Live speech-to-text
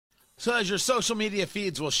So as your social media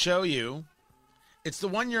feeds will show you, it's the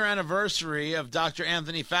one-year anniversary of Dr.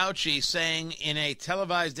 Anthony Fauci saying in a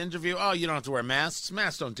televised interview, oh, you don't have to wear masks.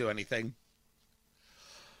 Masks don't do anything.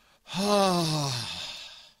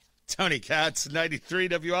 Tony Katz, 93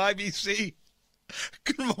 WIBC.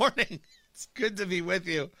 Good morning. It's good to be with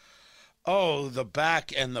you. Oh, the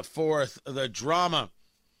back and the forth, the drama.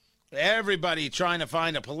 Everybody trying to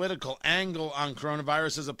find a political angle on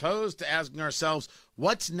coronavirus as opposed to asking ourselves,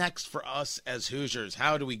 what's next for us as Hoosiers?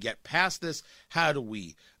 How do we get past this? How do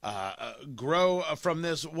we grow from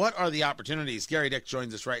this? What are the opportunities? Gary Dick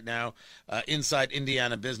joins us right now,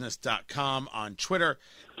 InsideIndianaBusiness.com, on Twitter,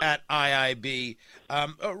 at IIB.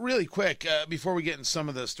 Really quick, before we get into some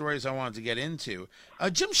of the stories I wanted to get into,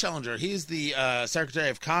 Jim Schellinger, he's the Secretary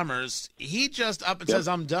of Commerce. He just up and says,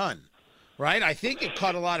 I'm done. Right? I think it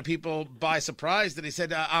caught a lot of people by surprise that he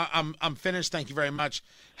said, I'm finished. Thank you very much.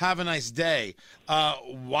 Have a nice day.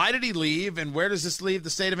 Why did he leave, and where does this leave the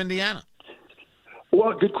state of Indiana?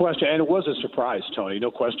 Well, good question. And it was a surprise, Tony, no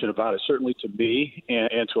question about it. Certainly to me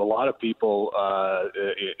and to a lot of people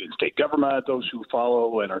in state government, those who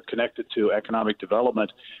follow and are connected to economic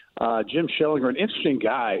development. Jim Schellinger, an interesting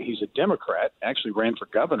guy. He's a Democrat, actually ran for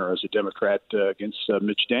governor as a Democrat against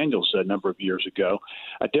Mitch Daniels a number of years ago.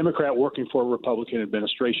 A Democrat working for a Republican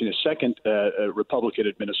administration. His second Republican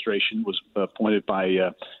administration was appointed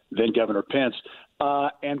by then Governor Pence.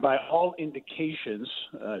 And by all indications,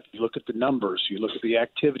 if you look at the numbers, you look at the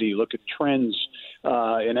activity, you look at trends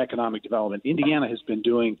in economic development, Indiana has been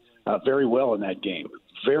doing very well in that game.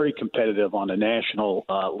 Very competitive on a national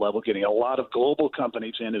level, getting a lot of global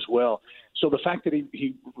companies in as well. So the fact that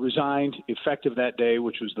he resigned effective that day,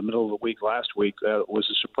 which was the middle of the week last week, was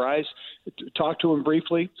a surprise. Talked to him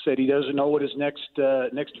briefly, said he doesn't know what his next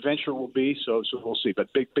venture will be, so we'll see.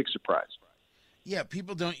 But big surprise. Yeah,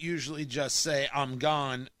 people don't usually just say, I'm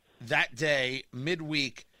gone that day,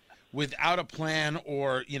 midweek, without a plan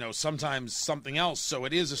or, sometimes something else. So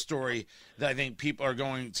it is a story that I think people are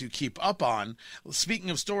going to keep up on. Speaking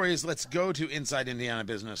of stories, let's go to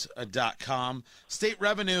InsideIndianaBusiness.com. State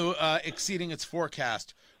revenue exceeding its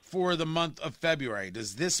forecast for the month of February.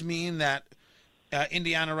 Does this mean that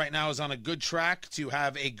Indiana right now is on a good track to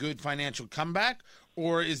have a good financial comeback?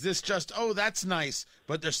 Or is this just, oh, that's nice,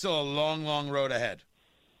 but there's still a long, long road ahead?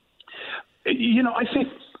 I think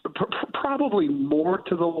probably more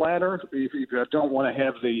to the latter. If you don't want to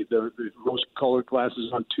have the rose-colored glasses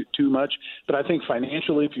on too much. But I think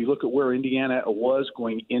financially, if you look at where Indiana was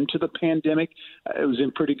going into the pandemic, it was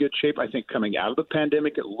in pretty good shape. I think coming out of the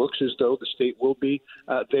pandemic, it looks as though the state will be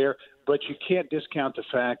there. But you can't discount the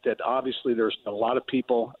fact that obviously there's a lot of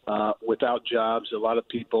people without jobs, a lot of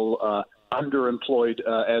people underemployed,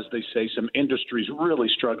 as they say, some industries really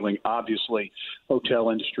struggling, obviously, hotel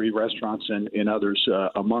industry, restaurants, and others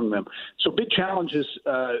among them. So big challenges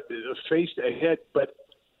faced ahead, but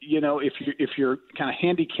if you're kind of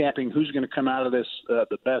handicapping who's going to come out of this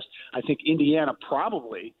the best, I think Indiana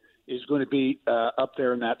probably is going to be up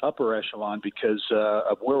there in that upper echelon because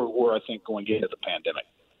of where we were, I think, going into the pandemic.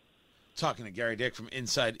 Talking to Gary Dick from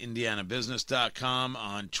InsideIndianaBusiness.com,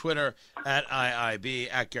 on Twitter, at IIB,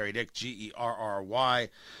 at Gary Dick, Gerry. One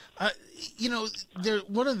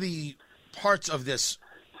of the parts of this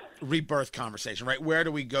rebirth conversation, right? Where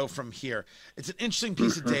do we go from here? It's an interesting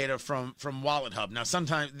piece of data from WalletHub. Now,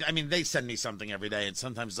 sometimes, they send me something every day, and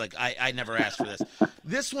sometimes, I never asked for this.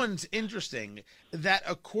 This one's interesting that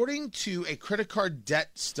according to a credit card debt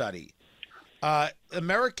study,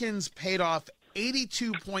 Americans paid off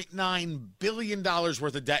 $82.9 billion worth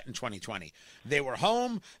of debt in 2020. They were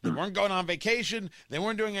home. They weren't going on vacation. They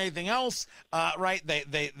weren't doing anything else, right?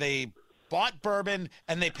 They bought bourbon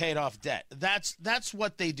and they paid off debt. That's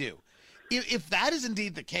what they do. If that is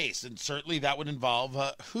indeed the case, and certainly that would involve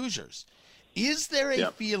Hoosiers, is there a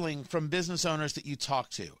feeling from business owners that you talk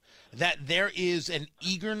to that there is an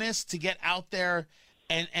eagerness to get out there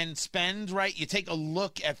and spend, right? You take a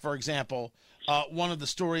look at, for example, one of the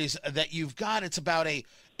stories that you've got, it's about I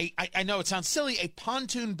know it sounds silly, a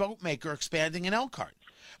pontoon boat maker expanding in Elkhart.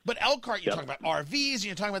 But Elkhart, you're talking about RVs, and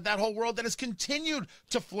you're talking about that whole world that has continued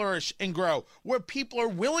to flourish and grow, where people are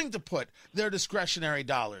willing to put their discretionary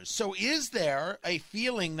dollars. So is there a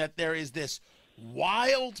feeling that there is this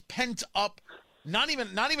wild, pent-up, not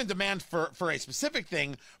even demand for a specific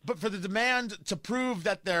thing, but for the demand to prove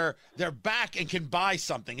that they're back and can buy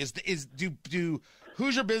something? Do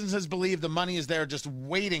Hoosier businesses believe the money is there just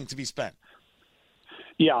waiting to be spent?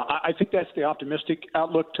 Yeah, I think that's the optimistic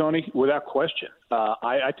outlook, Tony, without question.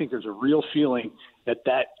 I think there's a real feeling that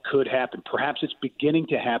could happen. Perhaps it's beginning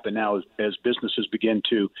to happen now as businesses begin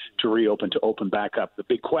to reopen, to open back up. The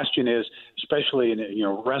big question is, especially in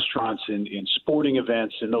restaurants and in sporting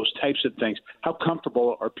events and those types of things, how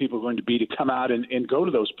comfortable are people going to be to come out and go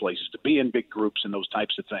to those places, to be in big groups and those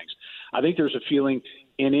types of things? I think there's a feeling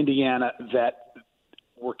in Indiana that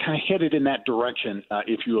we're kind of headed in that direction,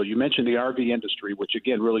 if you will. You mentioned the RV industry, which,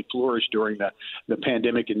 again, really flourished during the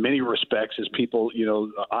pandemic in many respects as people,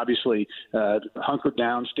 obviously hunkered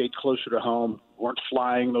down, stayed closer to home, weren't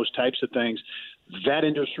flying, those types of things. That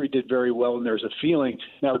industry did very well, and there's a feeling.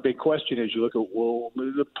 Now, the big question is you look at,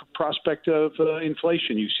 the prospect of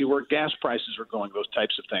inflation. You see where gas prices are going, those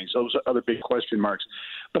types of things. Those are other big question marks.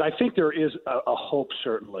 But I think there is a hope,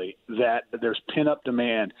 certainly, that there's pent-up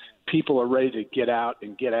demand. People are ready to get out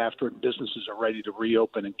and get after it. Businesses are ready to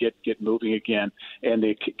reopen and get moving again, and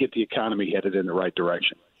they get the economy headed in the right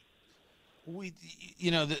direction.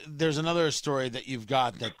 There's another story that you've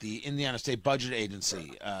got that the Indiana State Budget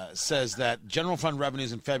Agency says that general fund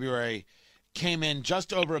revenues in February came in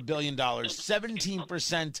just over $1 billion,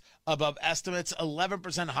 17% above estimates,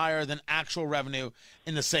 11% higher than actual revenue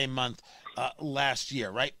in the same month last year,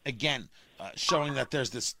 right? Again, showing that there's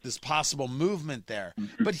this possible movement there.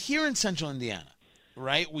 Mm-hmm. But here in central Indiana,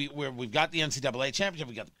 right, we've got the NCAA championship,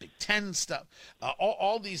 we've got the Big Ten stuff,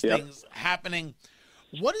 all these things happening.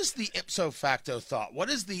 What is the ipso facto thought? What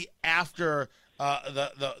is the after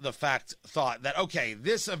the fact thought that, okay,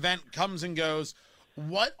 this event comes and goes?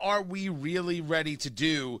 What are we really ready to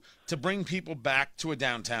do to bring people back to a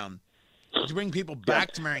downtown, to bring people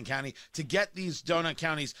back to Marion County, to get these donut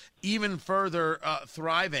counties even further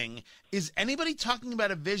thriving? Is anybody talking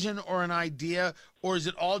about a vision or an idea, or is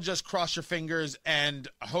it all just cross your fingers and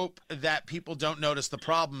hope that people don't notice the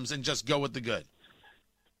problems and just go with the good?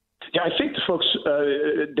 Yeah, I think the folks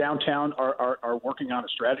downtown are working on a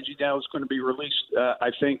strategy now. It's going to be released,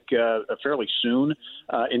 I think, fairly soon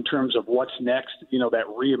in terms of what's next, that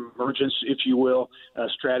reemergence, if you will,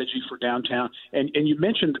 strategy for downtown. And you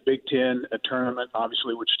mentioned the Big Ten tournament,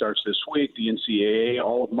 obviously, which starts this week, the NCAA,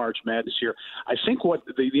 all of March Madness here. I think what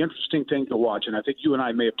the interesting thing to watch, and I think you and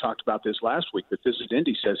I may have talked about this last week, that this is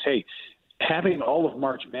Indy says, hey, having all of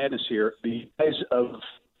March Madness here, the guys of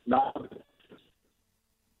not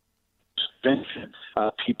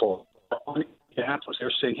people on Indianapolis,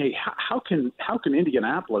 they're saying, hey, how can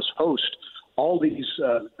Indianapolis host all these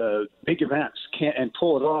big events and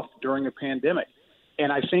pull it off during a pandemic?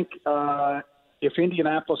 And I think if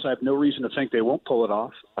Indianapolis, I have no reason to think they won't pull it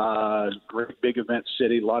off. Great big event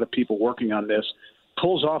city, a lot of people working on this,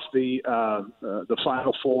 pulls off the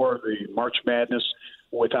Final Four, the March Madness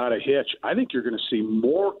without a hitch. I think you're going to see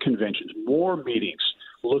more conventions, more meetings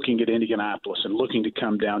looking at Indianapolis and looking to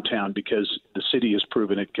come downtown because the city has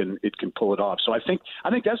proven it can pull it off. So I think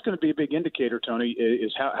that's going to be a big indicator, Tony,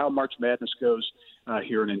 is how March Madness goes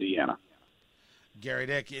here in Indiana. Gary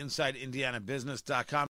Dick, InsideIndianaBusiness.com.